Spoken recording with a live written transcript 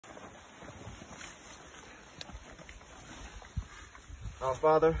Our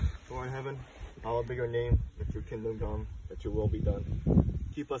Father, who art in heaven, hallowed be your name. Let your kingdom come, that your will be done.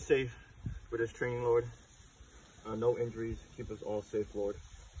 Keep us safe with this training, Lord. No injuries. Keep us all safe, Lord.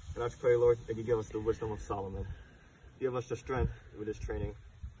 And I just pray, Lord, that you give us the wisdom of Solomon. Give us the strength with this training.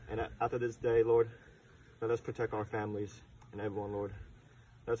 And after this day, Lord, let us protect our families and everyone, Lord.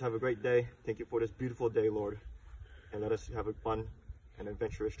 Let us have a great day. Thank you for this beautiful day, Lord. And let us have a fun and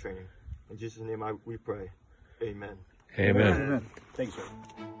adventurous training. In Jesus' name we pray. Amen. Amen. Amen. Thank you,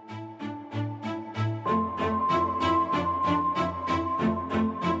 sir.